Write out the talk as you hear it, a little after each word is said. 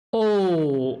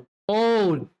Hey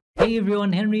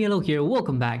everyone, Henry Hello here,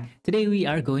 welcome back. Today we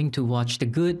are going to watch The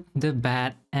Good, the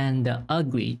Bad, and the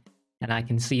Ugly. And I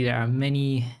can see there are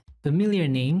many familiar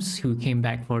names who came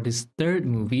back for this third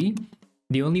movie.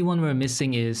 The only one we're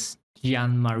missing is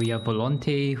Gian Maria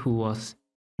Volonte, who was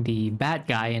the bad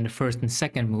guy in the first and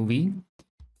second movie.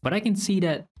 But I can see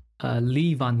that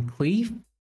Lee Van Cleef,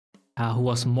 who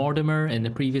was Mortimer in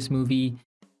the previous movie,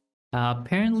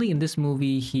 apparently in this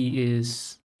movie he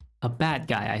is a bad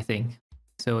guy, I think.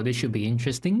 So this should be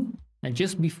interesting. And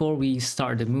just before we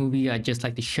start the movie, I'd just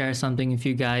like to share something with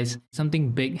you guys.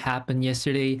 Something big happened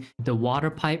yesterday. The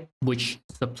water pipe, which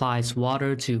supplies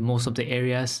water to most of the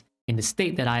areas in the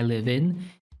state that I live in,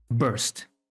 burst.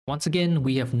 Once again,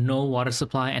 we have no water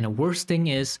supply, and the worst thing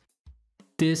is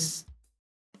this,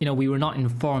 we were not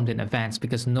informed in advance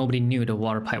because nobody knew the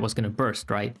water pipe was going to burst,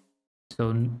 right?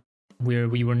 So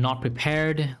we were not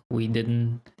prepared. We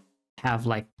didn't have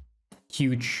like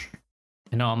huge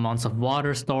amounts of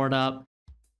water stored up.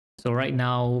 So right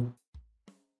now,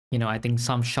 I think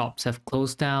some shops have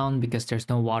closed down because there's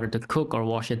no water to cook or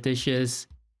wash the dishes.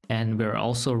 And we're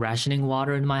also rationing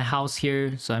water in my house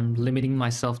here. So I'm limiting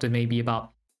myself to maybe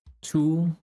about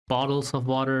 2 bottles of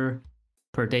water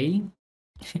per day.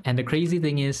 And the crazy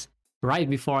thing is, right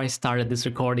before I started this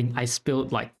recording, I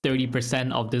spilled like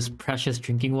 30% of this precious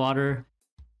drinking water.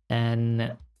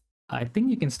 And I think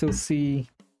you can still see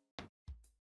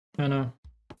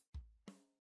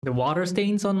the water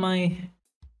stains on my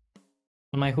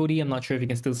hoodie. I'm not sure if you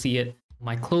can still see it.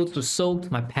 My clothes were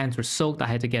soaked, my pants were soaked. I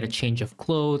had to get a change of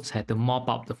clothes, had to mop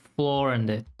up the floor and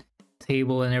the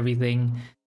table and everything.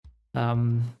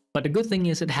 But the good thing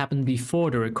is it happened before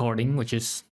the recording, which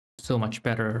is so much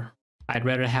better. I'd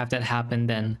rather have that happen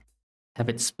than have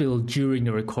it spilled during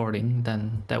the recording.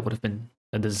 Then that would have been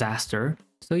a disaster.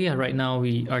 So yeah, right now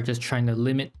we are just trying to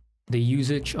limit the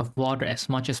usage of water as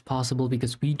much as possible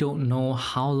because we don't know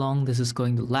how long this is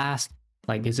going to last.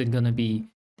 Like, is it gonna be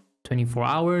 24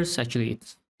 hours? Actually,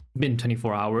 it's been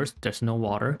 24 hours. There's no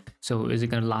water. So is it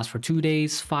gonna last for 2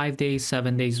 days, 5 days,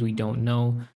 7 days? We don't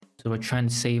know. So we're trying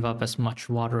to save up as much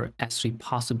water as we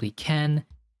possibly can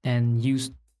and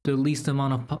use the least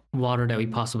amount of water that we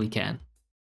possibly can.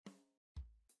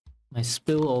 My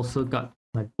spill also got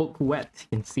my book wet.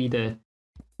 You can see the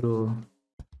little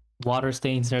water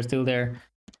stains are still there.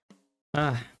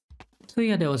 So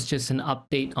yeah, that was just an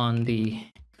update on the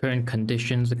current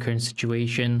conditions, the current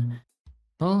situation.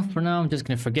 Well, for now, I'm just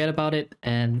gonna forget about it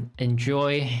and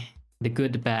enjoy the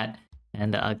good, the bad,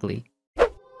 and the ugly.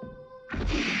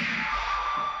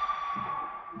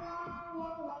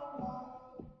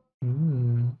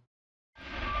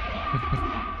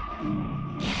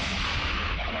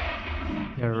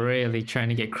 They're really trying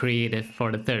to get creative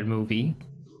for the third movie.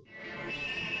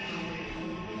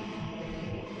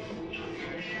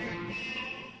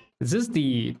 Is this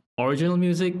the original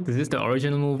music? Is this the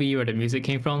original movie where the music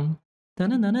came from? Because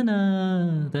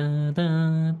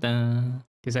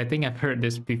I think I've heard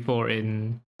this before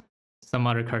in some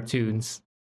other cartoons.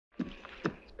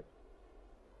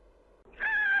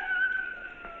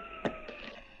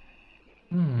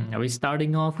 Are we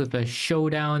starting off with a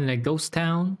showdown in a ghost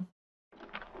town?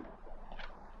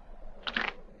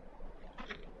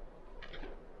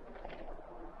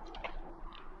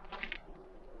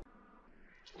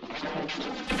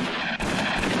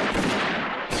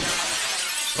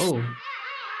 Oh,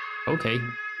 okay.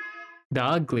 The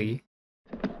ugly.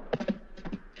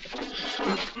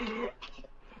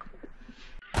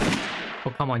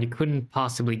 Oh, come on, you couldn't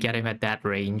possibly get him at that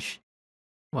range.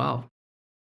 Wow.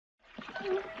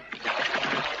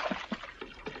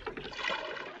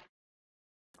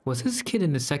 Was this kid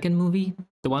in the second movie?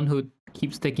 The one who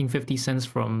keeps taking 50 cents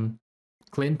from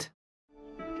Clint?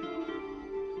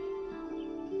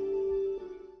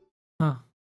 Huh.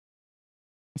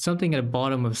 Something at the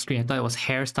bottom of the screen. I thought it was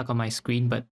hair stuck on my screen,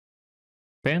 but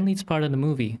apparently it's part of the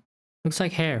movie. Looks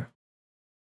like hair.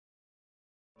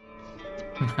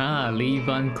 Ah, Lee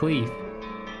Van Cleef.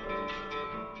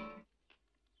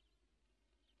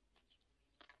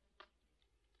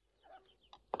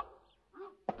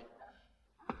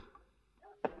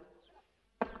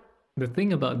 The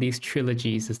thing about these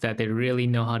trilogies is that they really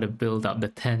know how to build up the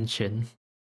tension.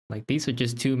 Like, these are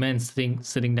just 2 men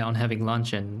sitting down having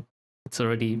lunch and it's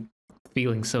already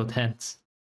feeling so tense.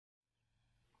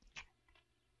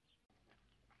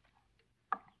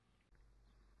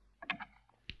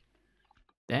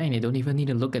 Dang, they don't even need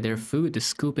to look at their food to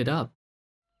scoop it up.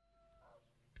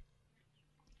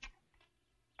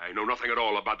 I know nothing at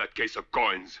all about that case of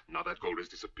coins. Now that gold has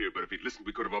disappeared, but if he'd listened,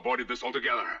 we could have avoided this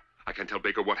altogether. I can't tell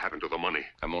Baker what happened to the money.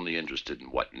 I'm only interested in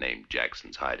what name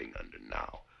Jackson's hiding under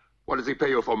now. What does he pay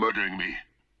you for murdering me?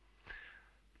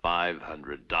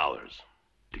 $500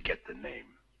 to get the name.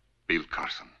 Bill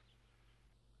Carson.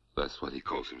 That's what he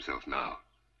calls himself now.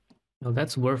 Well,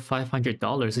 that's worth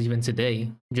 $500 even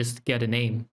today. Just to get a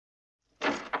name.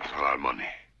 It's all our money.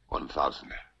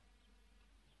 1,000.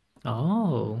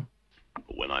 Oh.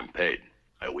 But when I'm paid,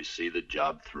 I always see the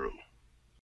job through.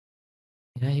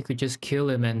 Yeah, he could just kill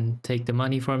him and take the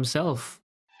money for himself.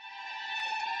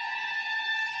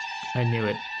 I knew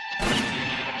it.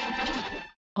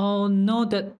 Oh no,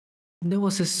 that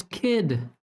was his kid.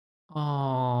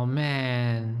 Oh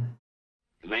man.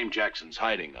 The name Jackson's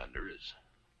hiding under is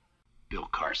Bill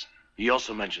Carson. He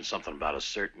also mentioned something about a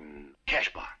certain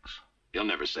cash box. He'll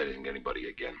never say anything to anybody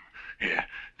again. Yeah,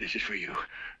 this is for you.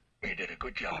 You did a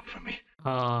good job for me.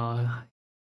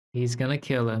 He's gonna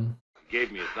kill him. He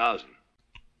gave me 1,000.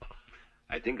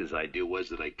 I think his idea was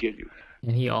that I kill you.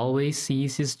 And he always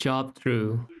sees his job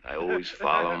through. I always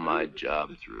follow my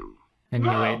job through. I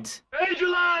knew it.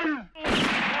 Angeline!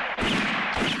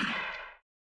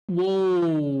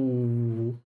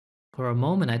 Whoa! For a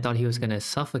moment I thought he was gonna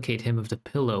suffocate him with the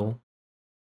pillow.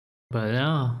 But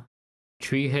no.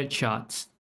 3 headshots.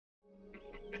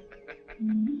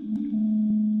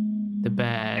 The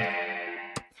bad.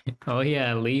 Oh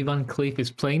yeah, Lee Van Cleef is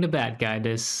playing the bad guy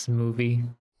this movie.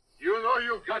 You know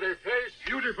you've got a face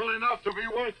beautiful enough to be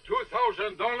worth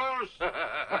 $2,000.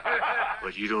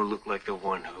 But you don't look like the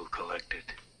one who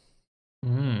collected.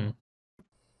 Hmm.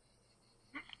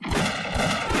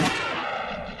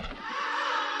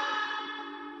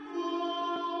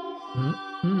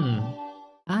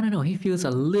 I don't know, he feels a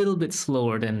little bit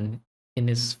slower than in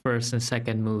his first and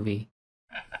second movie.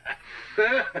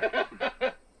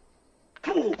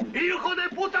 Hijo de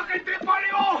puta que te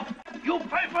parió! You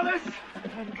pay for this?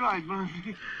 I'm trying, man.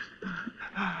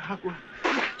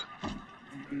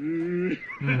 You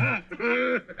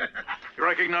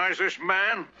recognize this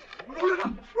man? Roll it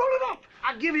up, roll it up.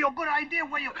 I'll give you a good idea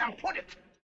where you can put it.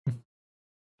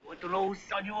 Want to know whose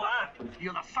son you are?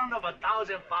 You're the son of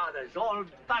 1,000 fathers, all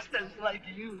bastards like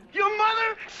you. Your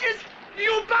mother,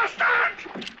 you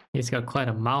bastard! He's got quite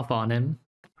a mouth on him.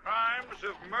 Crimes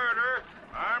of murder,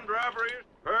 armed robbery,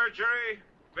 perjury,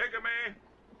 bigamy,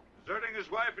 deserting his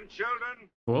wife and children,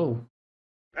 Whoa.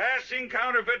 passing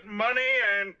counterfeit money,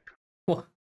 and... Whoa.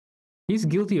 He's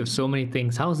guilty of so many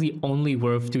things. How's he only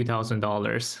worth $2,000?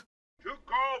 Tuco,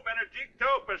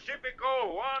 Benedicto,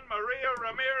 Pacifico, Juan Maria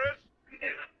Ramirez.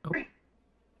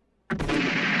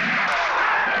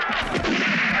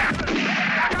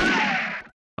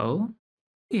 Oh?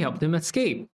 He helped him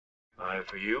escape. 5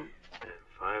 for you, and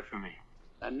 5 for me.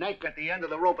 The neck at the end of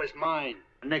the rope is mine.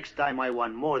 Next time I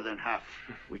want more than half.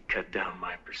 We cut down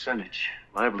my percentage.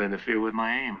 Liable to interfere with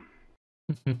my aim.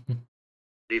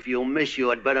 If you miss, you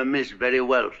had better miss very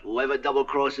well. Whoever double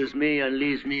crosses me and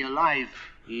leaves me alive,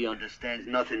 he understands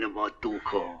nothing about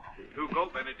Tuco. Tuco,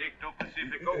 Benedicto,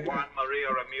 Pacifico, Juan Maria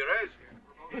Ramirez.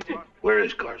 Where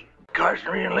is Carson?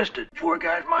 Carson re-enlisted. 4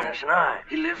 guys minus an eye.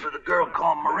 He lives with a girl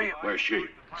called Maria. Where's she?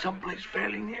 Someplace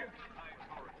fairly near.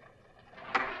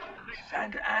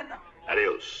 Santa Ana.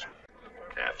 Adios.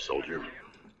 Half soldier.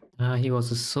 He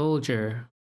was a soldier.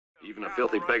 Even a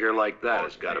filthy beggar like that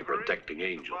has got a protecting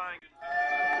angel.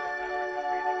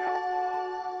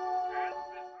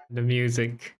 The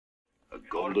music. A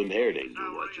golden-haired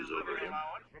angel watches over him.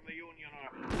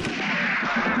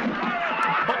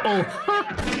 Uh-oh!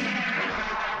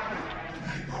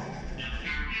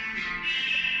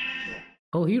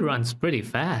 Oh, he runs pretty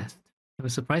fast. I'm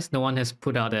surprised no one has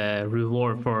put out a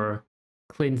reward for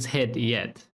Clint's head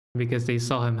yet, because they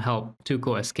saw him help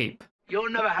Tuco escape. You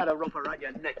never had a rope around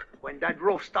your neck. When that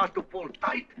rope starts to pull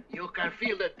tight, you can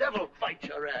feel the devil bite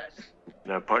your ass.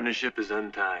 Our partnership is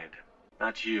untied.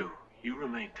 Not you. You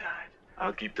remain tied.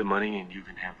 I'll keep the money and you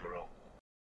can have the rope.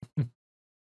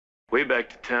 Way back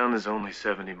to town is only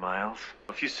 70 miles.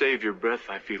 If you save your breath,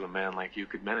 I feel a man like you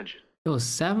could manage it. Yo,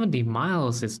 70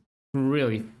 miles is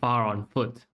really far on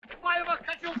foot. If I ever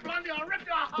catch you, Blondie, I'll rip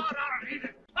your heart out and eat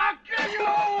it. I'll kill you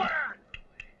over!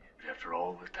 After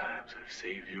all the times I've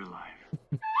saved your life.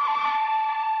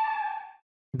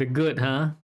 The good,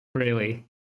 huh? Really?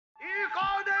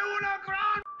 Hijo de una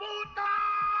gran puta!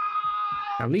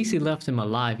 At least he left him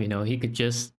alive, you know. He could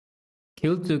just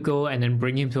kill Tuco and then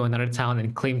bring him to another town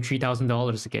and claim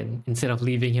 $3,000 again, instead of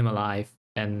leaving him alive.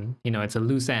 And, you know, it's a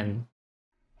loose end.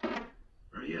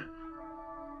 Maria.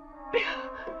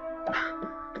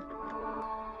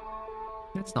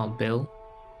 That's not Bill.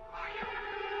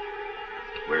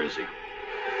 Where is he?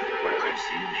 Where can I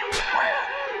see him?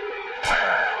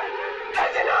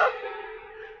 That's enough!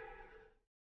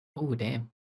 Oh, damn.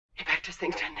 He packed his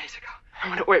things 10 days ago. I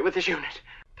went away with his unit.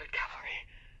 Third cavalry.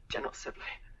 General Sibley.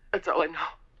 That's all I know.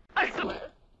 I swear.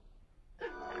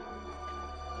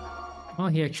 Oh,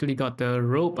 he actually got the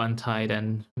rope untied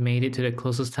and made it to the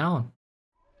closest town.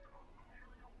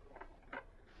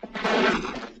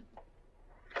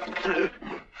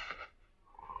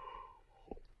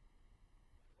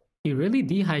 He really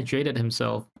dehydrated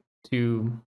himself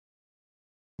to,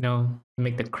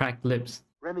 make the cracked lips.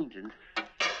 Remington.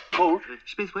 Colt.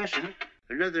 Smith Wesson.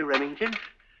 Another Remington.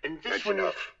 And this That's one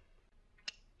enough.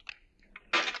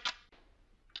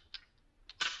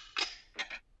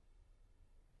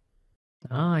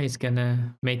 Ah, he's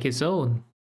gonna make his own.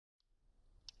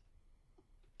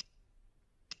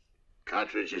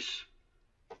 Cartridges.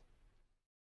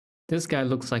 This guy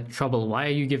looks like trouble. Why are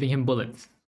you giving him bullets?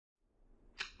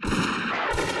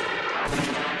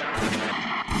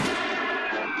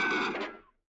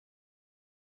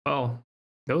 Oh,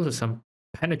 those are some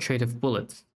penetrative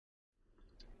bullets.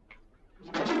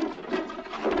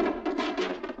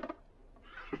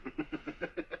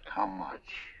 How much?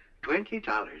 $20.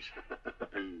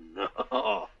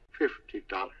 No.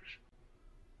 $50.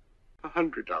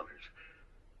 $100.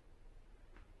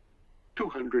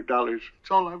 $200.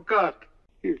 It's all I've got.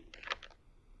 Here.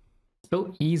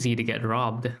 So easy to get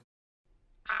robbed.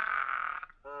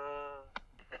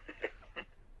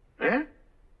 Eh?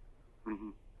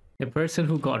 The person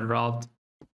who got robbed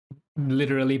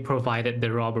literally provided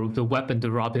the robber with the weapon to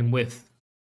rob him with.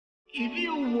 If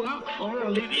you work for a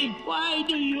living, why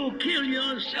do you kill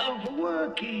yourself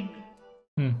working?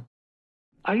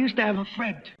 I used to have a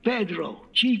friend, Pedro,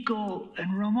 Chico,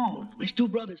 and Ramon. His two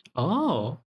brothers.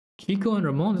 Oh, Chico and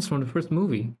Ramon is from the first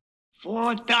movie.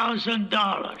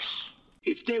 $4,000.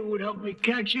 If they would help me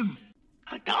catch him,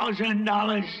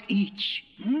 $1,000 each.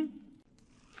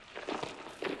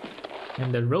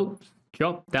 And the rope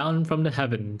dropped down from the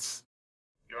heavens.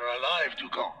 You're alive,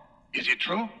 Tuco. Is it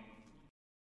true?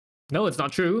 No, it's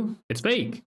not true. It's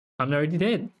fake. I'm already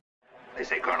dead. They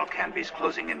say Colonel Canby's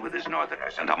closing in with his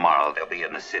Northerners, and tomorrow they'll be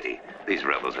in the city. These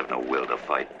rebels have no will to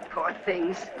fight. Poor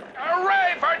things.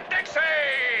 Hooray for Dixie!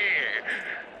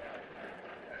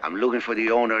 I'm looking for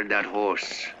the owner of that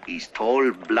horse. He's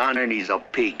tall, blonde, and he's a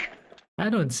pig. I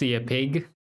don't see a pig.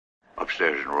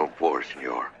 Upstairs in room 4,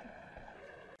 senor.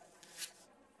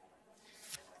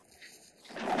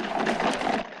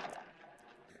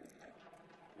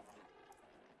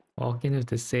 Walking with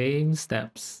the same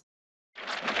steps.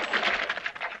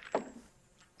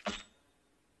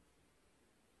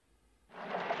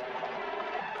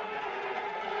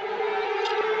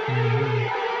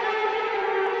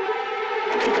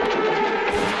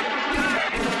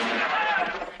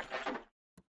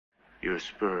 Your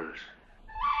spurs.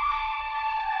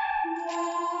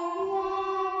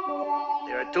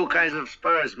 There are two kinds of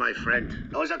spurs, my friend.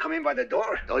 Those that come in by the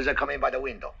door, those that come in by the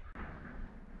window.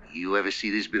 You ever see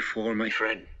this before, my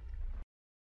friend?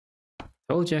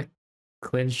 Told ya,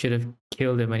 Clint should have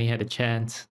killed him when he had a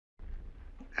chance.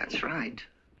 That's right.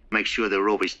 Make sure the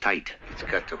rope is tight. It's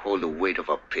got to hold the weight of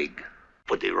a pig.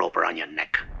 Put the rope around your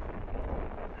neck.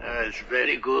 That's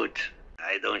very good.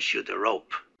 I don't shoot the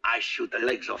rope. I shoot the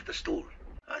legs off the stool.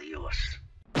 Adios.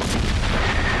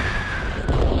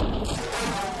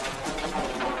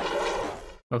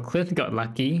 Well, Clint got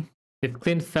lucky. If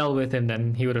Clint fell with him,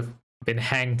 then he would have been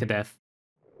hanged to death.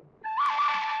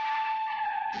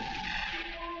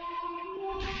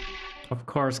 Of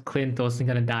course, Clint wasn't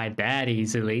gonna die that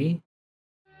easily.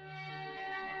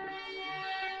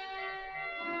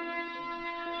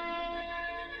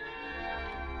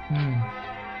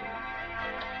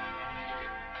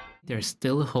 They're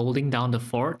still holding down the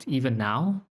fort even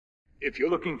now? If you're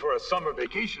looking for a summer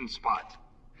vacation spot,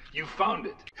 you found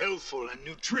it. Healthful and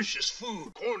nutritious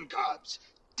food, corn cobs,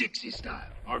 Dixie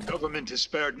style. Our government has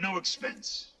spared no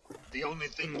expense. The only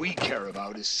thing we care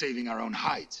about is saving our own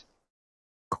hides.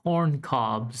 Corn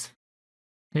cobs.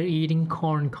 They're eating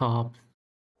corn cobs.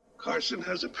 Carson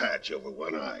has a patch over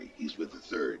one eye. He's with the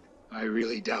third. I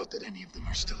really doubt that any of them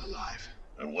are still alive.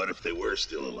 And what if they were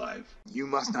still alive? You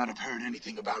must not have heard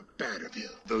anything about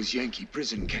Batterville, those Yankee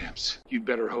prison camps. You'd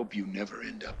better hope you never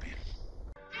end up in.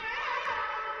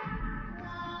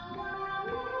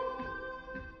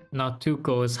 Now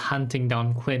Tuco is hunting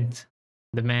down Clint.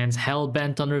 The man's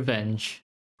hell-bent on revenge.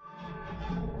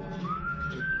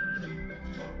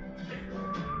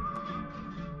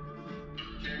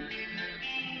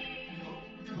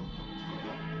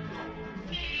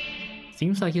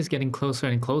 Seems like he's getting closer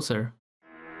and closer.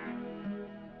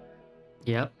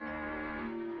 Yep.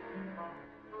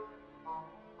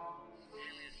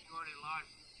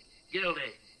 Guilty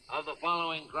of the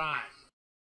following crimes.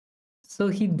 So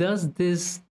he does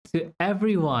this to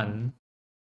everyone.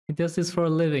 He does this for a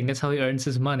living. That's how he earns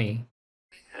his money.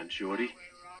 And Shorty? The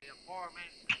poor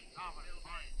man's confidence.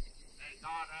 May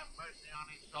God have mercy on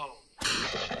his soul.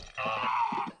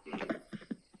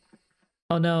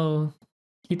 Oh no,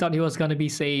 he thought he was gonna be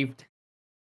saved.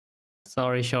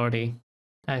 Sorry, Shorty.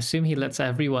 I assume he lets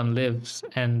everyone live,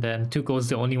 and then Tuco's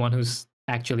the only one who's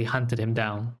actually hunted him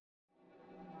down.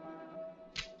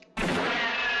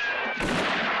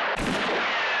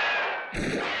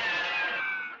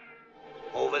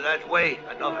 Over that way,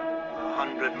 another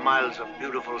 100 miles of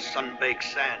beautiful sun-baked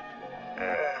sand.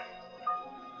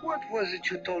 What was it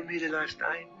you told me the last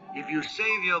time? If you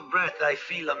save your breath, I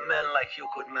feel a man like you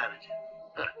could manage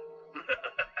it.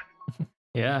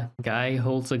 Yeah, guy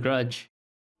holds a grudge.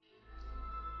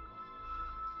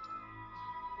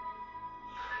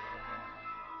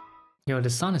 Yo, the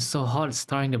sun is so hot, it's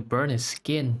starting to burn his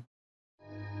skin.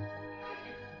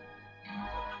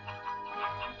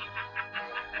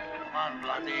 Come on,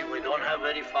 Blondie, we don't have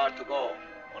very far to go.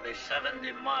 Only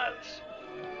 70 miles.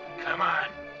 Come on.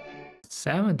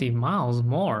 70 miles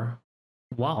more?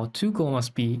 Wow, Tuco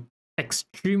must be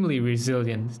extremely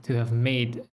resilient to have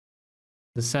made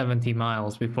the 70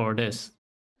 miles before this.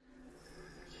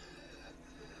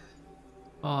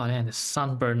 Oh man, the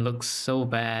sunburn looks so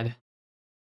bad.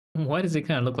 Why does it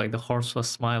kind of look like the horse was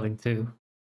smiling too?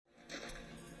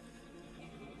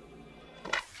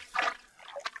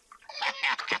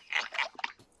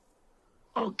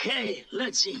 Okay,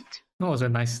 let's eat. That was a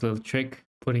nice little trick,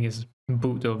 putting his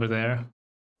boot over there.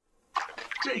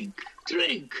 Drink,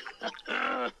 drink.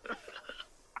 I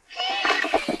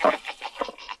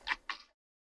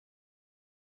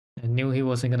knew he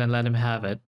wasn't gonna let him have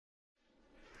it.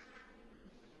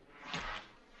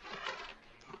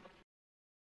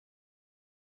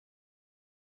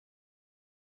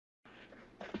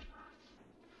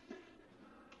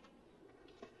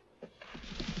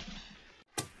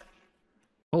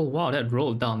 Oh wow, that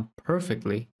rolled down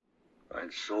perfectly.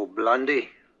 And so, Blondie,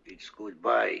 it's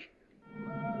goodbye.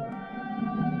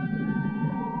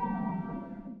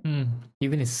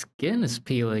 Even his skin is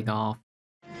peeling off.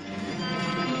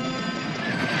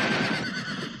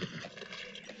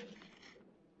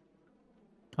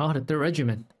 Oh, the 3rd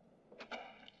Regiment.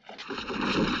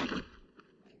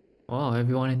 Wow,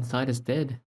 everyone inside is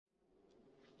dead.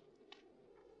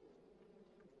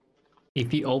 If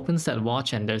he opens that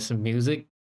watch and there's some music,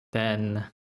 then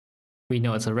we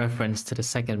know it's a reference to the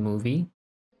 2nd movie.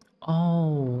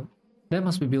 Oh, that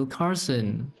must be Bill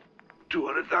Carson.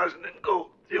 200,000 in gold.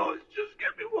 Yours, just get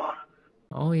me water.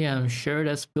 Oh yeah, I'm sure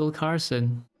that's Bill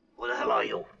Carson. Who the hell are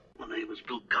you? My name is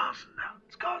Bill Carson now.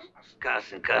 It's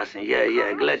Carson. Carson.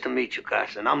 Yeah. Glad to meet you,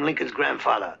 Carson. I'm Lincoln's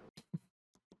grandfather.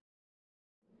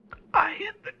 I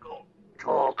hit the gold.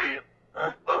 Talk.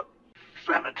 Huh?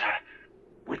 Cemetery.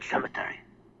 Which cemetery?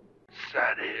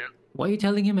 Sad Hill. Why are you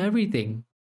telling him everything?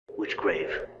 Which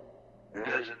grave?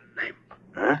 There's a name.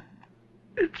 Huh?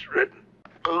 It's written.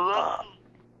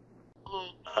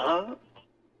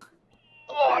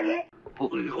 Water.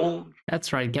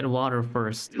 That's right, get water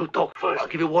first. You talk first. I'll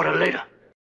give you water later.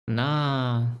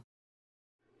 Nah.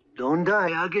 Don't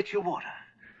die. I'll get you water.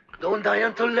 Don't die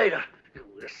until later. You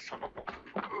son of a...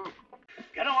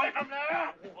 Get away from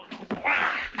there!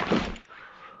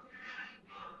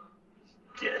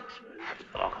 Dead.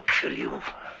 I'll kill you.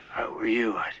 How were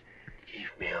you?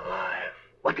 Keep me alive.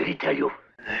 What did he tell you?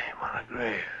 Name on a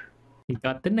grave. He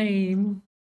got the name.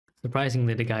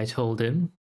 Surprisingly, the guy told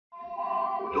him.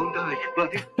 Don't die,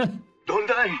 Blondie. Don't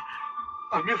die.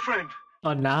 I'm your friend.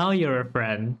 Oh, now you're a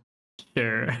friend.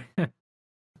 Sure.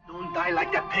 Don't die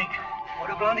like that pig.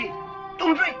 Water, Blondie.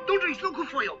 Don't drink. Don't drink. It's no good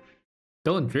for you.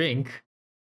 Don't drink.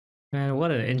 Man,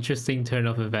 what an interesting turn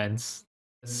of events.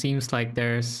 It seems like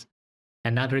there's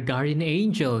another guardian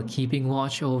angel keeping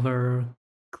watch over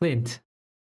Clint.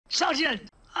 Sergeant,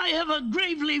 I have a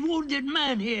gravely wounded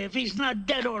man here if he's not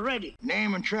dead already.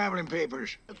 Name and traveling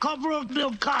papers. The corporal of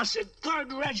Bill Carson,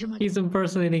 3rd Regiment. He's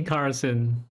impersonating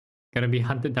Carson. Gonna be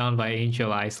hunted down by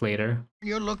Angel Eyes later.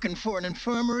 You're looking for an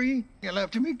infirmary? You'll have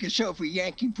to make yourself a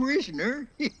Yankee prisoner.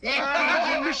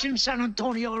 Mission San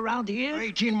Antonio around here?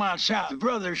 18 miles south. The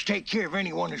brothers take care of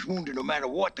anyone who's wounded, no matter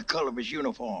what the color of his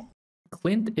uniform.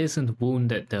 Clint isn't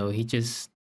wounded though, he just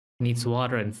needs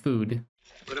water and food.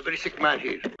 Got a very sick man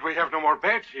here. We have no more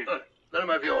beds here. Let him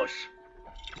have yours.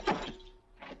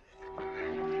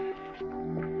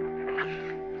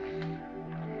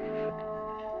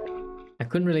 I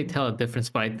couldn't really tell a difference,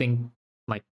 but I think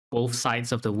like both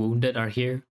sides of the wounded are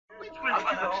here.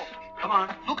 Come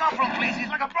on, look out for him, please. He's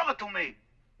like a brother to me.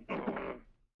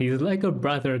 He's like a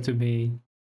brother to me.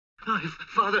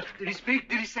 Father, did he speak?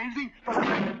 Did he say anything?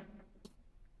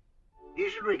 He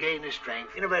should regain his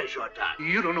strength in a very short time.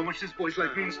 You don't know how much this boy's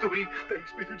life means to me.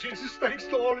 Thanks be to Jesus. Thanks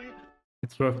to all of you.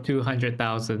 It's worth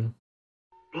 200,000.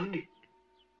 Blondie.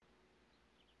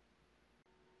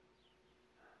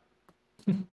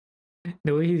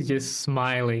 The way he's just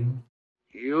smiling.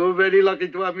 You're very lucky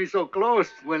to have me so close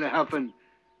when it happened.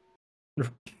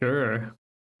 Sure.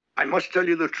 I must tell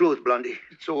you the truth, Blondie.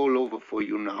 It's all over for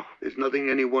you now. There's nothing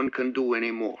anyone can do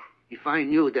anymore. If I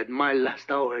knew that my last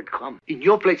hour had come, in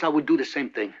your place I would do the same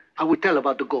thing. I would tell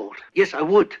about the gold. Yes, I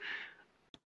would.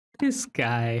 This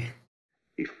guy.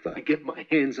 If I get my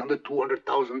hands on the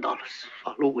 $200,000,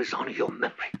 I'll always honor your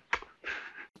memory.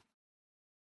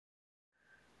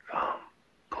 Come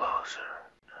closer.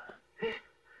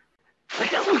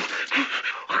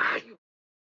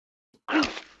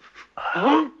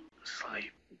 I'll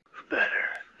sleep better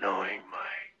knowing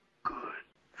my good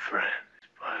friend is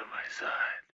by my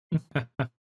side.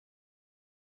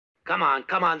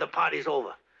 Come on, the party's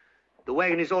over. The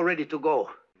wagon is all ready to go.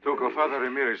 Tuco, Father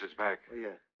Ramirez is back. Oh,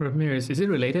 yeah. Ramirez, is it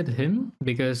related to him?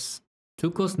 Because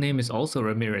Tuco's name is also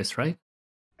Ramirez, right?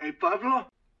 Hey, Pablo?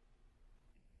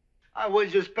 I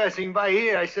was just passing by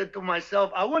here. I said to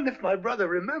myself, I wonder if my brother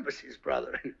remembers his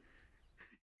brother.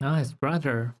 Ah, his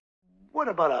brother. What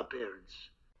about our parents?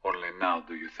 Only now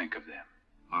do you think of them.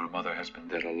 Our mother has been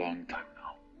dead a long time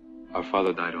now. Our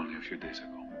father died only a few days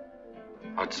ago.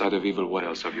 Outside of evil, what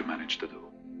else have you managed to do?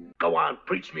 Go on,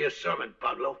 preach me a sermon,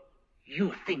 Pablo.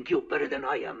 You think you're better than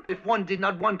I am. If one did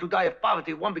not want to die of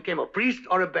poverty, one became a priest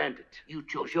or a bandit. You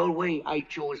chose your way, I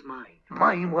chose mine.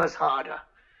 Mine was harder.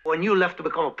 When you left to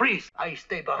become a priest, I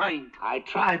stayed behind. I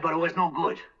tried, but it was no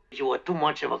good. You were too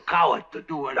much of a coward to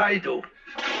do what I do.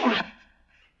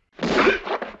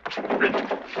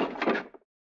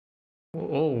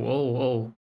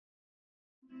 Oh.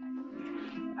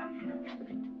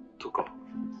 Tuco.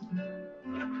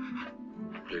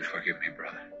 Please forgive me,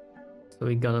 brother. So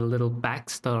we got a little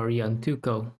backstory on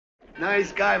Tuco.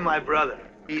 Nice guy, my brother.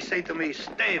 He say to me,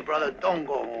 stay, brother, don't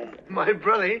go home. My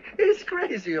brother is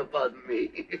crazy about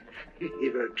me.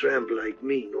 Even a tramp like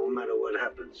me, no matter what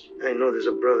happens. I know there's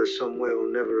a brother somewhere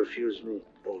who'll never refuse me.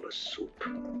 Bowl of soup.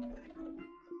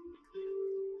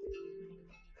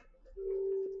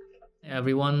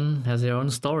 Everyone has their own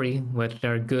story, whether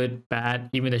they're good, bad.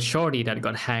 Even the shorty that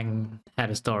got hanged had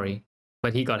a story,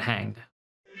 but he got hanged.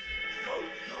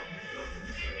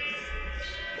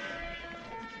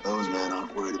 Those men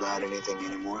aren't worried about anything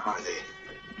anymore, are they?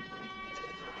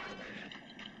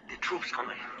 The troops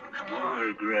coming. Come on.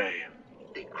 More gray.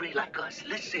 They gray like us.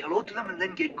 Let's say hello to them and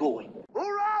then get going.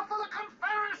 Hurrah for the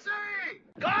Confederacy!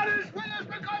 God is with us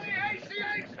because he hates the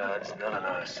Yankees! God's not on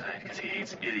our side because he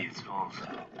hates idiots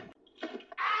also.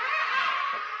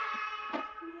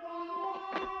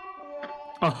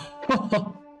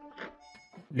 Oh,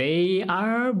 they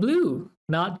are blue,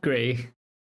 not gray.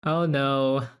 Oh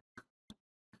no.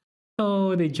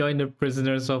 Oh, they joined the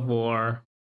prisoners of war.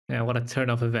 Yeah, what a turn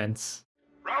of events.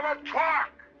 Robert Clark!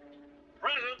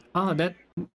 Present! Oh, that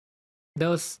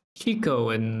was Chico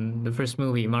in the first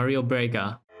movie, Mario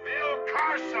Brega. Bill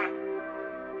Carson!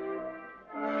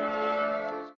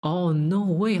 Oh no,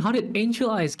 wait, how did Angel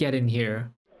Eyes get in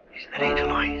here? Isn't that Angel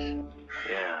Eyes?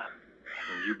 Yeah.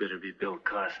 And you better be Bill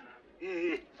Carson.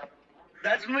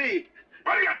 That's me.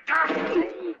 What are you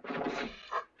doing?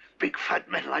 Big fat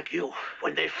men like you,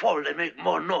 when they fall, they make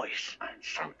more noise. And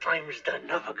sometimes they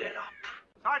never get up.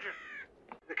 Sergeant,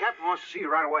 the captain wants to see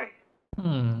you right away.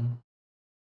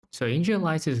 So Angel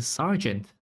Eyes is a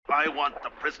sergeant. I want the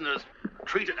prisoners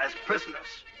treated as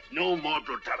prisoners. No more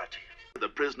brutality. The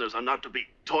prisoners are not to be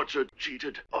tortured,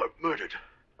 cheated, or murdered.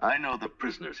 I know the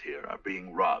prisoners here are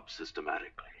being robbed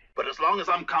systematically. But as long as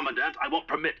I'm commandant, I won't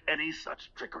permit any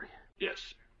such trickery.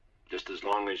 Yes, just as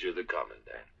long as you're the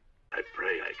commandant. I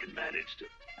pray I can manage to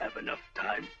have enough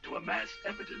time to amass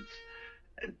evidence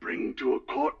and bring to a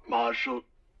court-martial.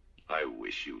 I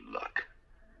wish you luck.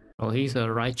 Well, he's a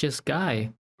righteous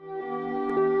guy.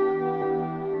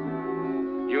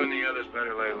 You and the others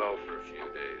better lay low for a few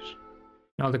days.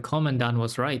 Now the commandant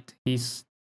was right. He's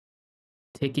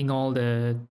taking all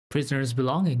the prisoners'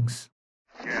 belongings.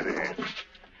 Get in.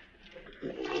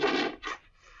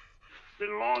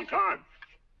 Been a long time.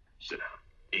 Sit down.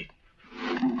 Eat.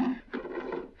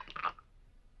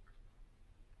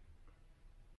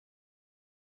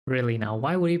 Really now,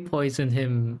 why would he poison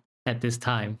him at this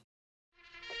time?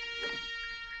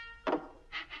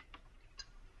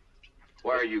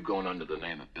 Why are you going under the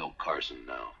name of Bill Carson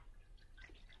now?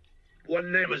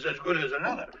 One name is as good as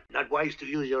another. Not wise to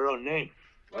use your own name.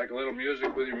 Like a little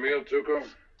music with your meal, Tuco?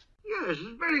 Yes,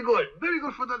 it's very good. Very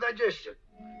good for the digestion.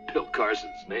 Bill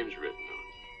Carson's name's written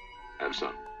on it. Have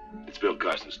some. It's Bill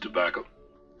Carson's tobacco.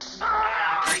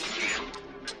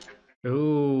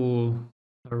 Ooh,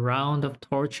 a round of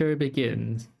torture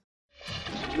begins.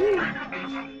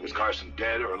 Was Carson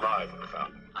dead or alive when we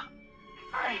found him?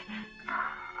 I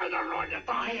don't know what you're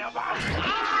talking about.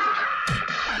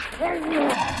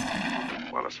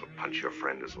 Wallace will punch your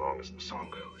friend as long as the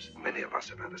song goes. Many of us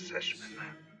have had a session in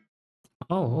there.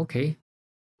 Oh, okay.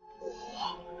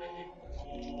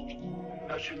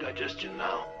 How's your digestion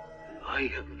now? I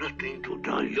have nothing to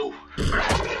tell you.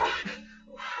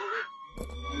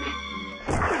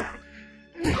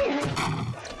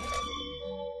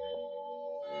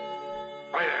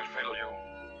 Why that fail you?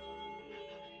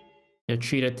 You're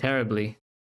treated terribly.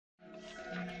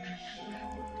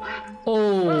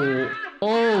 Oh,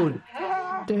 oh,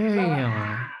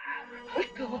 damn.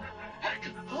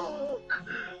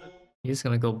 He's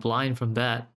gonna go blind from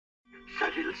that.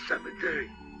 Saddle Cemetery.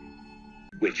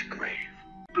 Which grave?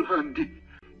 Blondie.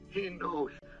 He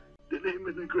knows the name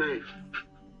of the grave.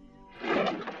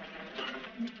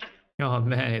 Oh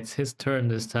man, it's his turn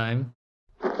this time.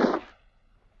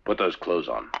 Put those clothes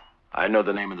on. I know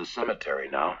the name of the cemetery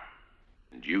now.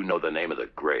 And you know the name of the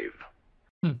grave.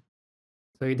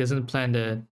 So he doesn't plan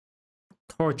to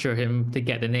torture him to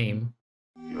get the name.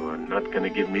 You're not gonna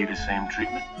give me the same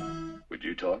treatment? Would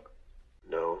you talk?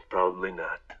 No, probably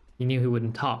not. He knew he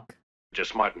wouldn't talk.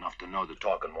 Just smart enough to know that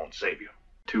talking won't save you.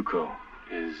 Tuco,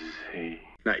 is he...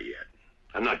 Not yet.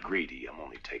 I'm not greedy, I'm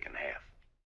only taking half.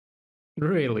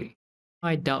 Really?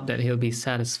 I doubt that he'll be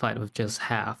satisfied with just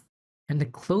half. And the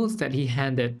clothes that he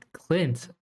handed Clint,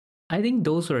 I think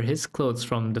those were his clothes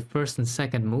from the first and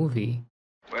second movie.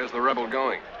 Where's the rebel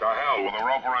going? To hell with a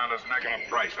rope around his neck and a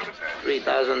price on his head.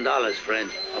 $3,000,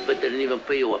 friend. I bet they didn't even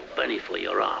pay you a penny for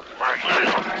your arm.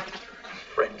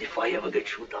 Friend, if I ever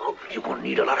get you down, you're gonna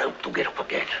need a lot of help to get up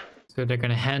again. So they're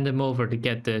gonna hand him over to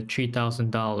get the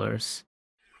 $3,000.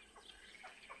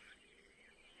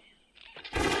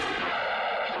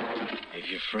 If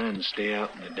your friends stay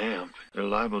out in the damp, they're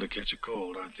liable to catch a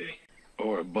cold, aren't they?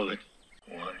 Or a bullet.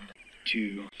 1,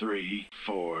 2, 3,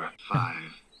 4, 5.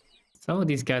 Some of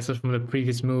these guys are from the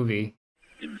previous movie.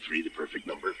 Isn't 3 the perfect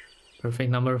number? Perfect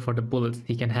number for the bullets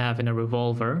he can have in a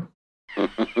revolver.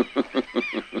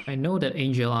 I know that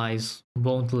Angel Eyes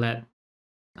won't let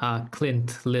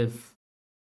Clint live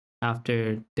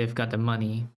after they've got the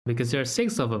money, because there are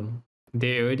 6 of them.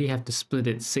 They already have to split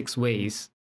it 6 ways.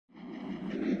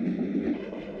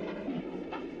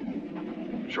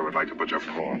 Sure would like to put your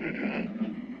foot on it, huh?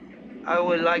 I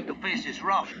would like to face this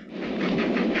rough.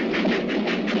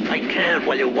 I can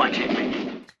while you're watching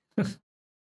me.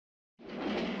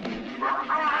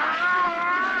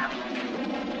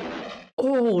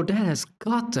 Oh, that has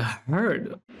got to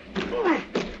hurt.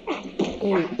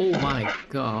 Oh my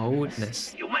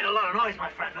goodness. You made a lot of noise, my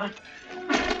friend, huh?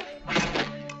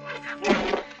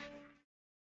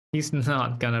 He's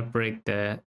not gonna break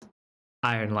the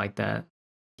iron like that.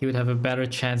 He would have a better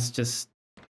chance just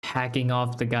hacking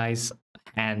off the guy's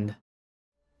hand.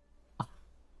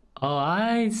 Oh,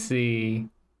 I see.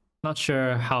 Not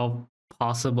sure how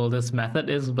possible this method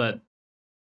is, but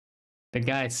the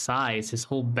guy's size, his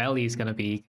whole belly is gonna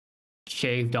be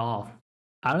shaved off.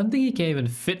 I don't think he can even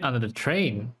fit under the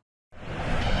train.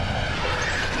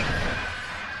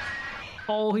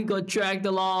 Oh, he got dragged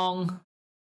along.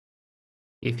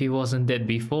 If he wasn't dead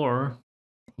before,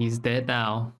 he's dead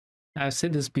now. I've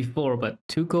said this before, but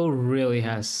Tuco really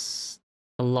has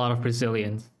a lot of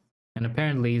resilience. And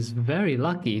apparently he's very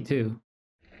lucky too.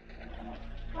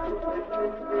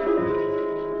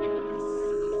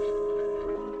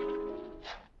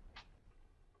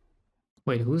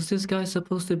 Wait, who's this guy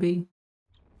supposed to be?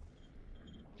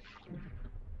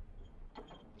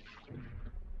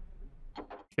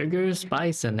 Sugar,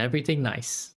 spice, and everything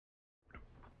nice.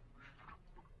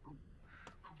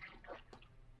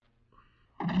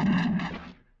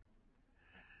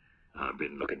 I've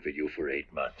been looking for you for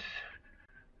 8 months.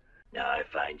 Now I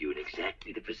find you in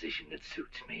exactly the position that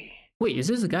suits me. Wait, is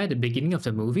this the guy at the beginning of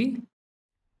the movie?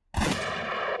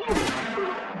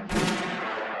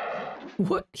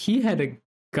 What? He had a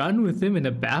gun with him in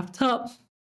a bathtub?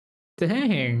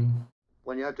 Dang.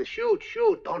 When you have to shoot,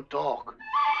 shoot, don't talk.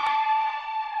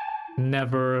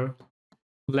 Never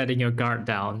letting your guard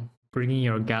down. Bringing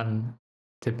your gun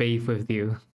to bathe with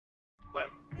you. Well.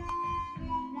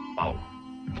 Oh.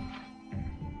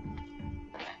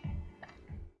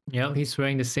 Yep, he's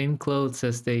wearing the same clothes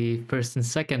as the first and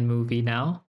second movie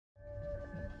now.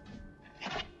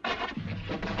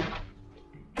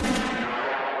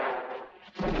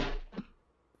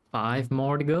 Five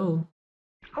more to go.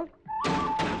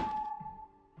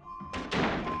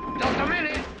 Just a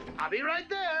minute. I'll be right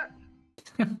there.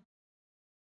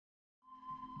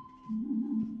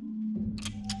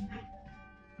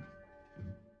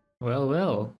 Well,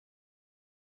 well.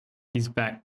 He's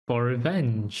back for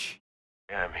revenge.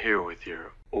 I'm here with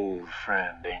your old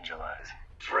friend, Angel Eyes.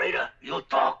 Traitor, you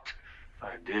talked. If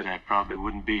I did, I probably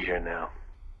wouldn't be here now.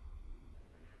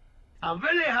 I'm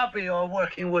very happy you're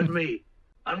working with me.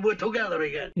 And we're together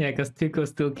again. Yeah, because Tuco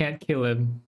still can't kill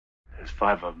him. There's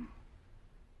 5 of them.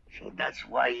 So that's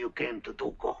why you came to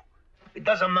Tuco. It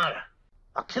doesn't matter.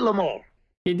 I'll kill them all.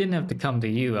 He didn't have to come to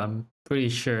you. I'm pretty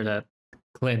sure that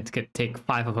Clint could take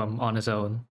 5 of them on his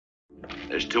own.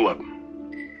 There's 2 of them.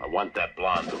 I want that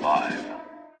blonde alive.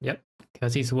 Yep,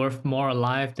 because he's worth more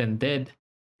alive than dead.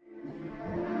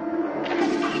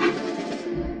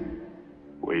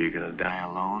 Were you gonna die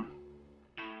alone?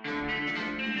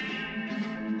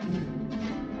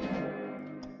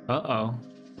 Uh-oh.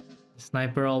 The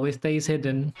sniper always stays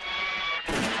hidden.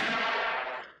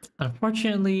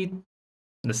 Unfortunately,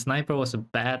 the sniper was a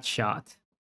bad shot.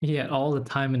 He had all the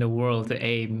time in the world to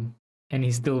aim, and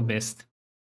he still missed.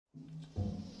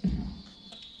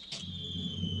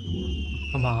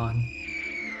 Come on.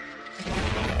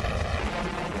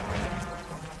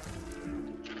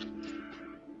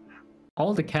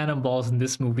 All the cannonballs in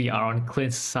this movie are on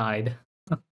Clint's side.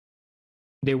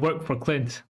 They work for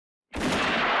Clint.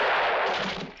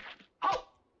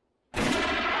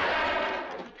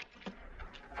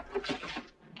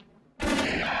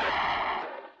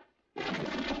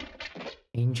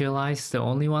 Angel Eyes, the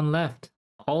only one left.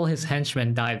 All his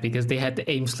henchmen died because they had to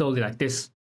aim slowly like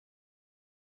this.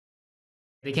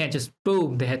 They can't just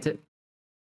boom, they had to...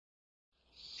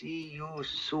 See you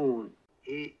soon,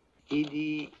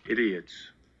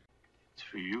 idiots. It's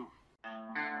for you.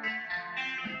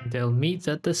 They'll meet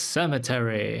at the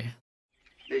cemetery.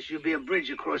 There should be a bridge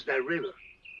across that river.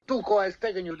 Tuco has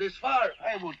taken you this far.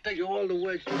 I will take you all the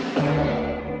way.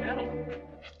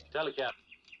 Telecap.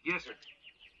 Yes, sir.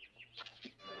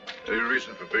 Any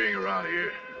reason for being around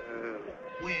here?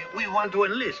 We want to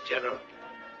enlist, General.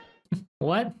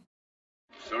 What?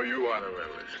 So you want to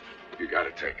enlist? You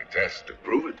gotta take a test to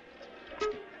prove it.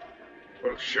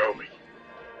 Well, show me.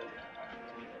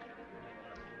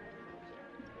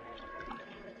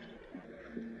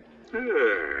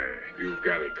 You've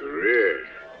got a career.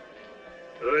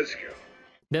 Let's go.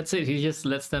 That's it, he just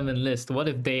lets them enlist. What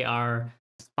if they are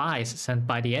spies sent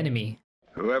by the enemy?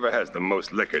 Whoever has the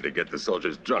most liquor to get the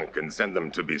soldiers drunk and send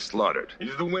them to be slaughtered,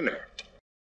 he's the winner.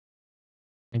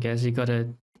 I guess you gotta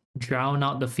drown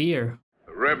out the fear.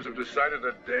 The Rebs have decided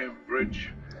that Dame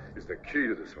Bridge is the key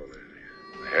to this whole area.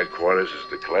 The headquarters has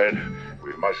declared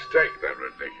we must take that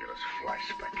ridiculous fly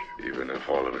speck, even if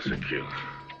all of us are killed.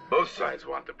 Both sides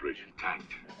want the bridge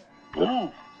intact.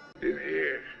 Boom! In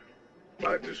here,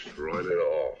 I destroyed it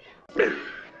all.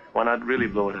 Why not really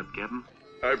blow it up, Captain?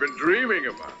 I've been dreaming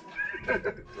about it.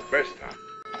 The best time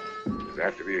is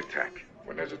after the attack,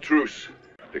 when there's a truce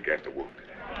to get the wounded.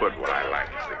 But what I like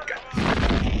is the guts.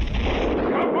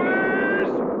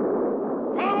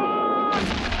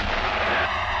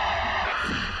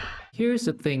 Here's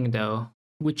the thing though,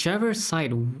 whichever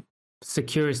side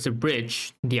secures the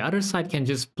bridge, the other side can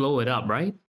just blow it up,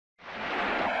 right?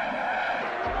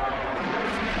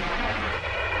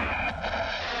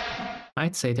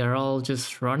 I'd say they're all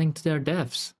just running to their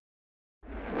deaths.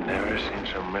 Never seen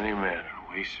so many men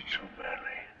wasted so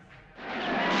badly.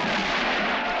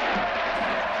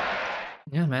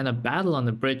 Yeah man, a battle on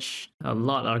the bridge, a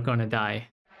lot are gonna die.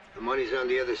 The money's on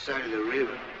the other side of the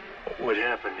river. What would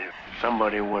happen if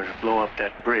somebody were to blow up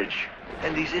that bridge?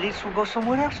 And these idiots will go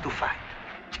somewhere else to fight.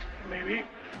 Maybe.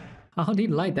 How did he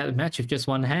light that match with just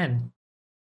one hand?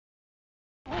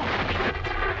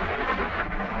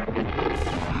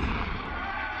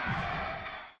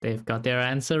 They've got their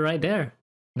answer right there.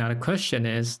 Now the question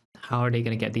is, how are they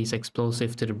gonna get these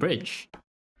explosives to the bridge?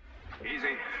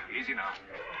 Easy now.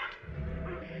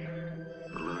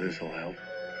 Well, this'll help.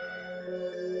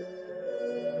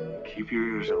 Keep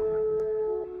your ears open.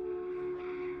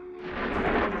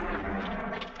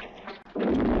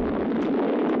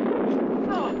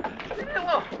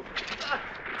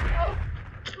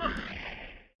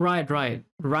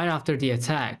 Right after the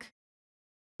attack.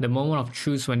 The moment of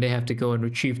truce when they have to go and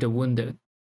retrieve the wounded.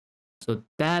 So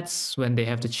that's when they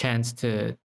have the chance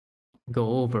to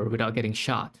go over without getting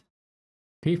shot.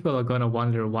 People are gonna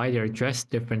wonder why they're dressed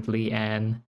differently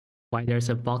and why there's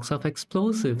a box of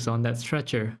explosives on that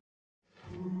stretcher.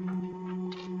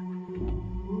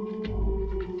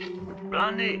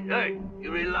 Blondie, hey,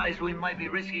 you realize we might be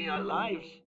risking our lives?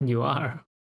 You are.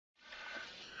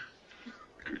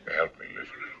 Could you help me live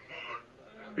a little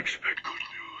more? Expect good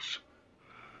news.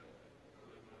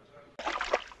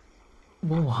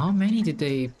 Whoa, how many did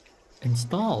they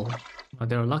install? Well,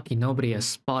 they're lucky nobody has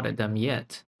spotted them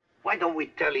yet. Why don't we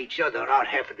tell each other our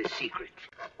half of the secret?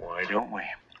 Why don't we?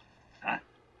 Huh?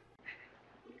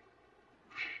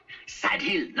 Sad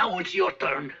Hill, now it's your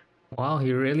turn. Wow,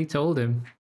 he really told him.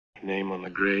 Name on the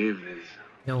grave is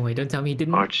No way, don't tell me he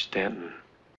didn't. Arch Stanton.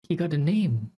 He got a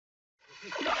name.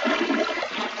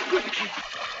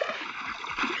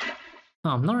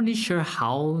 I'm not really sure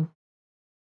how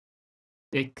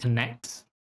it connects.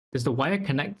 Does the wire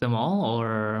connect them all,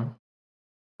 or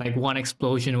like one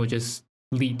explosion would just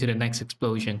lead to the next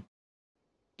explosion?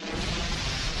 It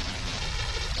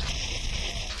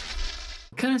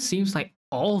kind of seems like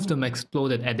all of them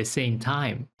exploded at the same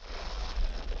time.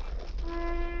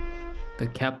 The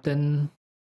captain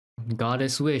got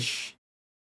his wish.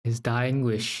 His dying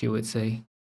wish, you would say.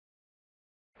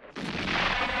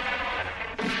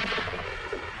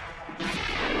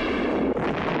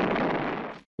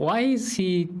 Why is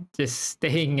he just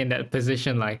staying in that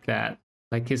position like that?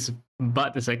 Like his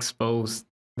butt is exposed.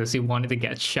 Does he want to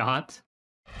get shot?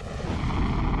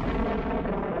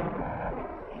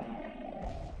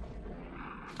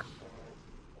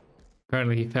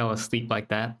 Apparently he fell asleep like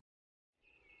that.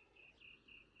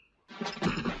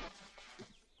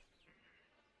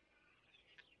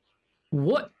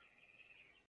 What?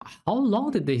 How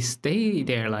long did they stay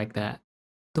there like that?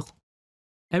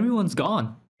 Everyone's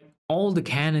gone. All the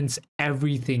cannons,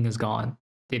 everything is gone.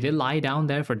 Did it lie down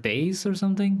there for days or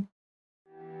something?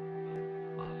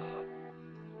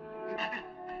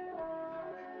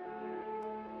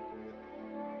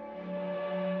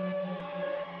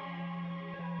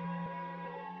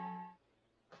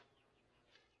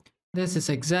 This is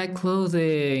exact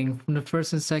clothing from the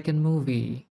first and second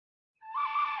movie.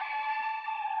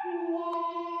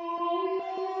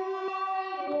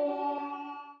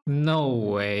 No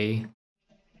way.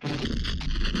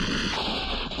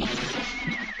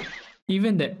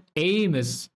 Even the aim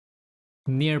is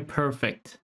near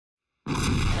perfect.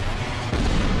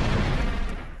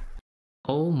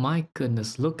 Oh my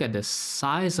goodness, look at the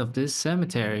size of this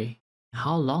cemetery.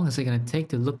 How long is it gonna take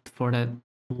to look for that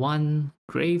one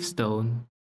gravestone?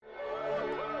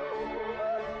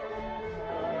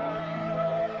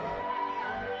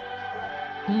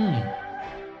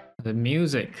 The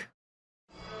music.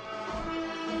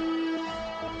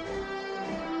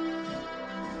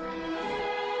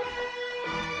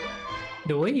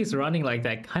 The way he's running like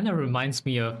that kind of reminds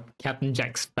me of Captain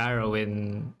Jack Sparrow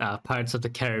in Pirates of the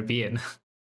Caribbean.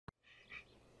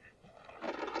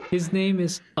 His name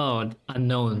is,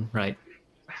 unknown, right?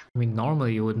 I mean,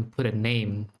 normally you wouldn't put a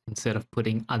name instead of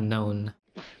putting unknown.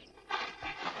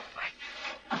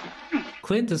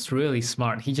 Clint is really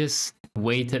smart. He just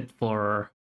waited for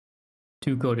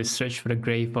Tuco to search for the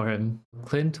grave for him.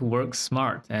 Clint worked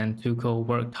smart and Tuco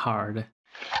worked hard.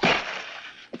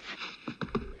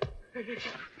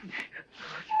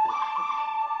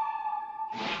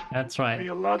 That's right. It'll be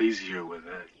a lot easier with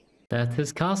that. That's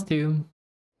his costume.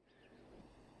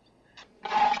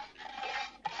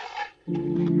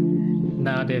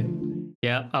 Now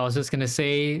yeah, I was just gonna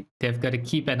say they've got to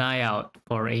keep an eye out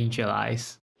for Angel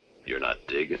Eyes. You're not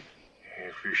digging?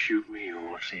 If you shoot me, you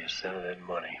won't see a cent of that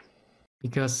money.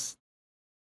 Because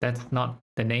that's not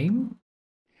the name?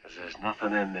 Because there's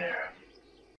nothing in there.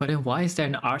 But then why is there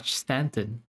an Arch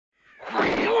Stanton?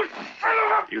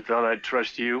 You thought I'd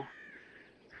trust you?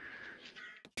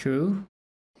 True.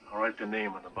 I'll write the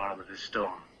name on the bottom of this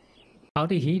stone. How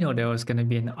did he know there was gonna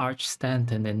be an Arch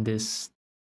Stanton in this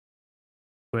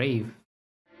grave?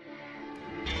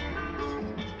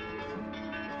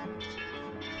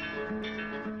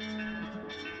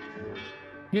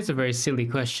 Here's a very silly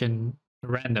question,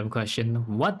 random question.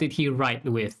 What did he write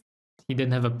with? He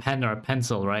didn't have a pen or a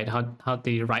pencil, right? How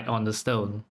did he write on the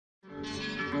stone?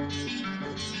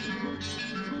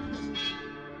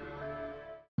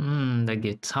 The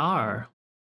guitar.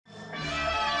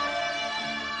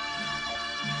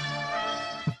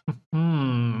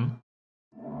 Man,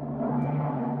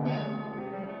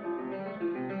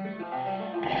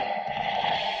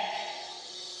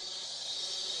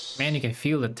 you can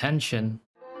feel the tension.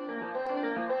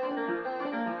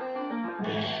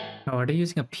 Oh, are they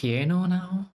using a piano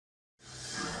now?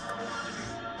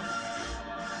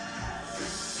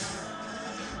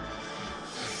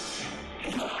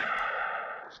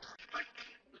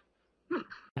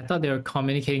 I thought they were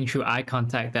communicating through eye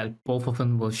contact that both of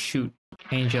them will shoot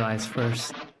Angel Eyes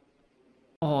first.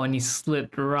 Oh, and he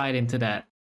slid right into that.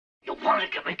 You want to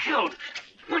get me killed?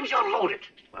 When'd you load it?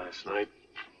 Last night.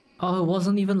 Oh, it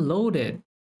wasn't even loaded.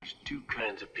 There's two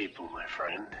kinds of people, my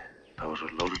friend. Those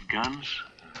with loaded guns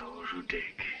and those who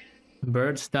dig.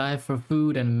 Birds die for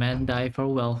food and men die for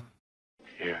wealth.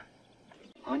 Here.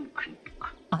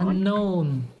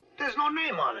 Unknown. This There's no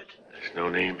name on it. There's no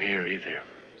name here either.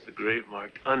 It's the grave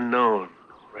marked unknown,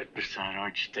 right beside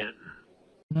Arch Stanton.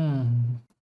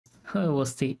 It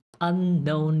was the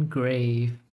unknown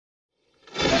grave.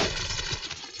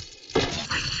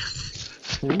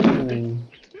 Ooh.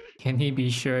 Can he be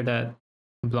sure that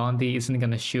Blondie isn't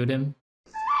gonna shoot him?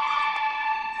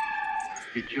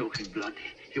 You're joking, Blondie.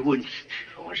 You wouldn't.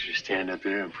 I want you to stand up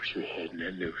there and put your head in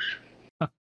that noose.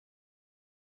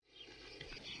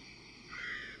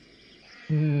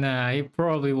 Nah, he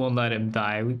probably won't let him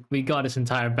die. We got his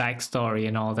entire backstory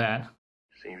and all that.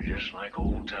 Seems just like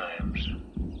old times.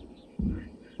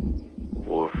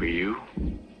 4 for you,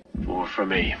 4 for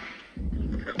me.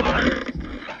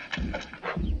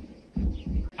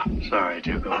 Sorry,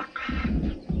 Tuco.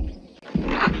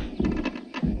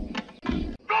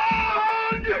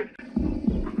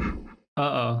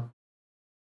 Uh-oh.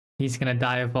 He's gonna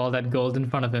die with all that gold in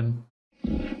front of him.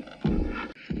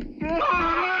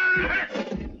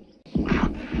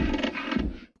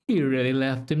 He really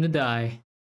left him to die.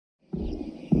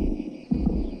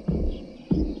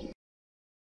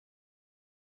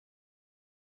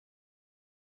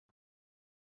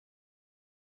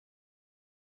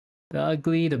 The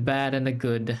ugly, the bad, and the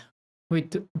good.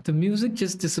 Wait, the music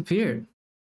just disappeared.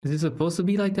 Is it supposed to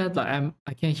be like that? Like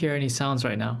I can't hear any sounds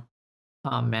right now.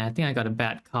 Oh man, I think I got a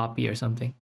bad copy or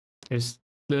something. There's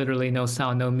literally no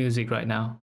sound, no music right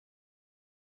now.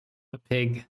 A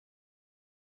pig.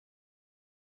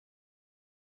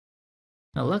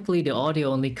 Now luckily the audio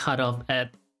only cut off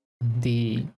at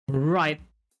the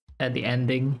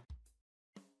ending.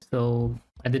 So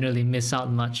I didn't really miss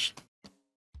out much.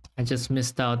 I just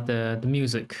missed out the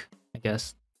music, I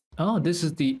guess. Oh, this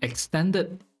is the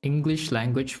extended English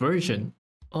language version.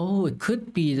 Oh, it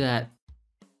could be that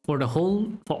for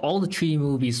all the 3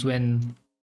 movies, when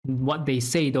what they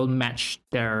say don't match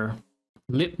their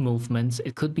lip movements,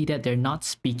 it could be that they're not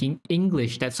speaking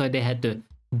English. That's why they had to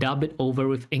dub it over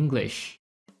with English.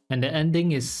 And the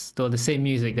ending is still the same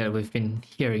music that we've been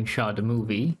hearing throughout the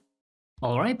movie.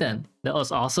 Alright then, that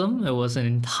was awesome. It was an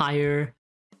entire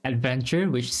adventure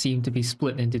which seemed to be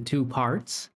split into 2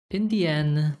 parts. In the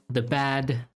end, the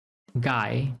bad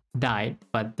guy died,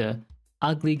 but the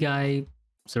ugly guy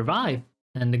survived.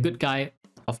 And the good guy,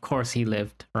 of course, he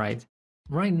lived, right?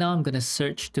 Right now I'm gonna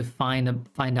search to find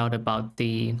out about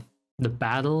the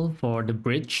battle for the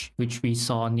bridge, which we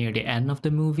saw near the end of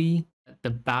the movie.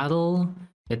 The battle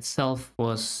itself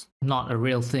was not a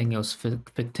real thing, it was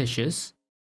fictitious.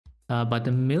 But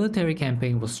the military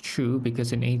campaign was true,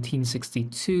 because in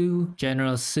 1862,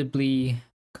 General Sibley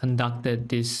conducted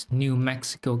this New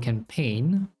Mexico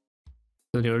campaign.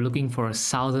 So they were looking for a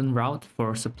southern route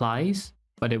for supplies,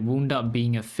 but it wound up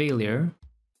being a failure.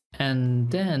 And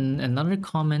then another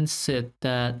comment said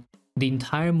that the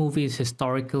entire movie is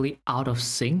historically out of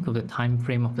sync with the time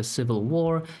frame of the Civil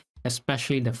War,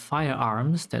 especially the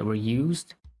firearms that were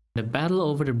used. The battle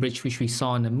over the bridge which we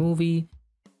saw in the movie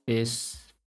is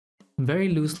very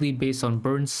loosely based on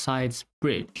Burnside's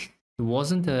bridge. It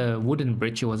wasn't a wooden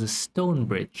bridge, it was a stone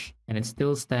bridge, and it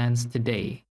still stands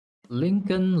today.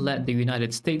 Lincoln led the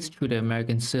United States through the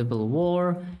American Civil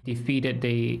War, defeated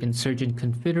the insurgent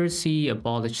Confederacy,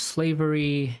 abolished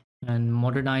slavery, and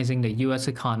modernizing the US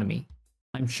economy.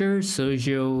 I'm sure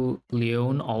Sergio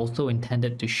Leone also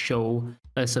intended to show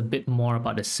us a bit more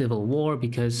about the Civil War,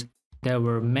 because there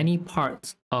were many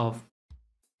parts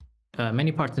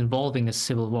involving the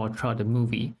Civil War throughout the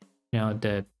movie. You know,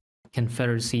 the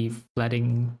Confederacy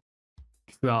fleeing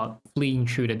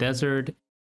through the desert,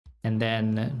 and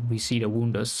then we see the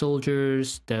wounded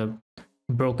soldiers, the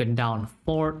broken down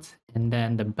fort, and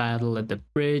then the battle at the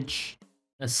bridge.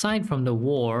 Aside from the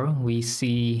war, we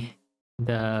see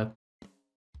the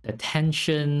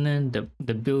tension,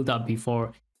 the build up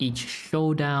before each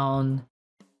showdown,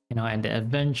 you know, and the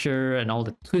adventure and all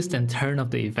the twist and turn of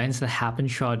the events that happen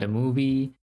throughout the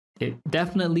movie. It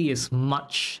definitely is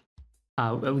much.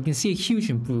 We can see a huge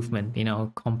improvement, you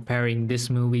know, comparing this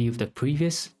movie with the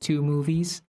previous 2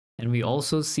 movies. And we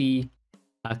also see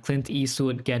Clint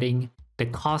Eastwood getting the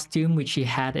costume which he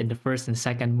had in the first and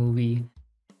second movie.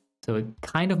 So it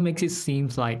kind of makes it seem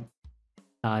like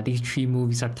these 3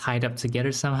 movies are tied up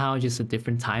together somehow, just a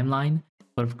different timeline.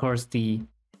 But of course, the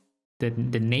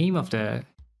name of the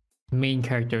main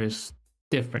character is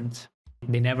different.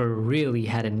 They never really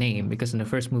had a name, because in the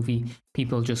first movie,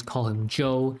 people just call him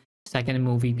Joe. Second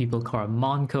movie, people call him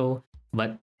Monco,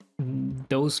 but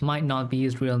those might not be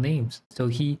his real names. So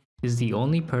he is the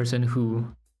only person who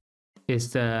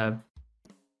is the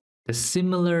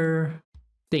similar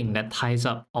thing that ties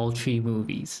up all 3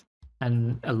 movies.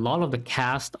 And a lot of the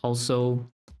cast also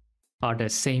are the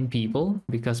same people,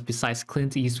 because besides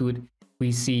Clint Eastwood,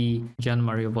 we see Gian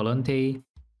Mario Volonte,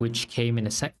 which came in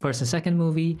the first and second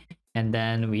movie, and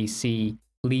then we see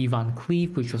Lee Van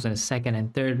Cleef, which was in the second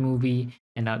and third movie,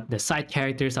 and the side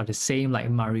characters are the same, like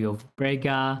Mario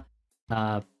Brega,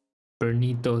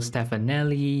 Benito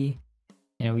Stefanelli,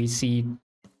 and we see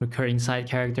recurring side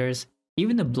characters.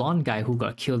 Even the blonde guy who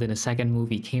got killed in the second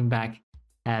movie came back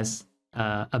as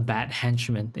a bad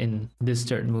henchman in this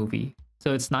third movie.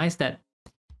 So it's nice that,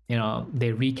 you know,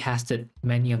 they recasted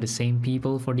many of the same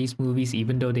people for these movies,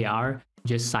 even though they are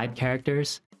just side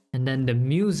characters. And then the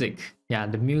music, yeah,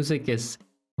 the music is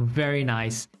very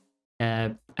nice.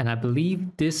 And I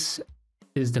believe this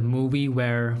is the movie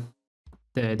where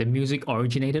the music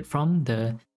originated from.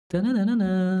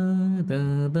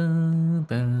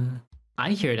 I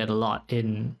hear that a lot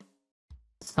in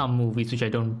some movies, which I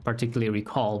don't particularly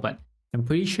recall, but I'm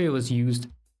pretty sure it was used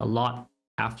a lot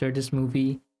after this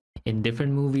movie in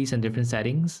different movies and different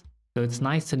settings. So it's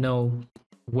nice to know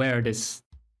where this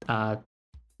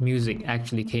music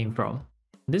actually came from.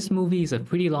 This movie is a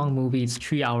pretty long movie. It's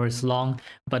 3 hours long,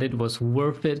 but it was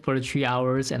worth it for the 3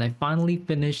 hours. And I finally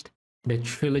finished the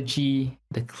trilogy,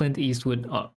 the Clint Eastwood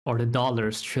or the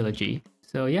Dollars trilogy.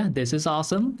 So yeah, this is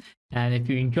awesome. And if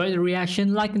you enjoyed the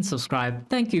reaction, like and subscribe.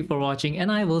 Thank you for watching, and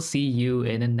I will see you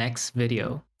in the next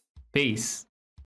video. Peace.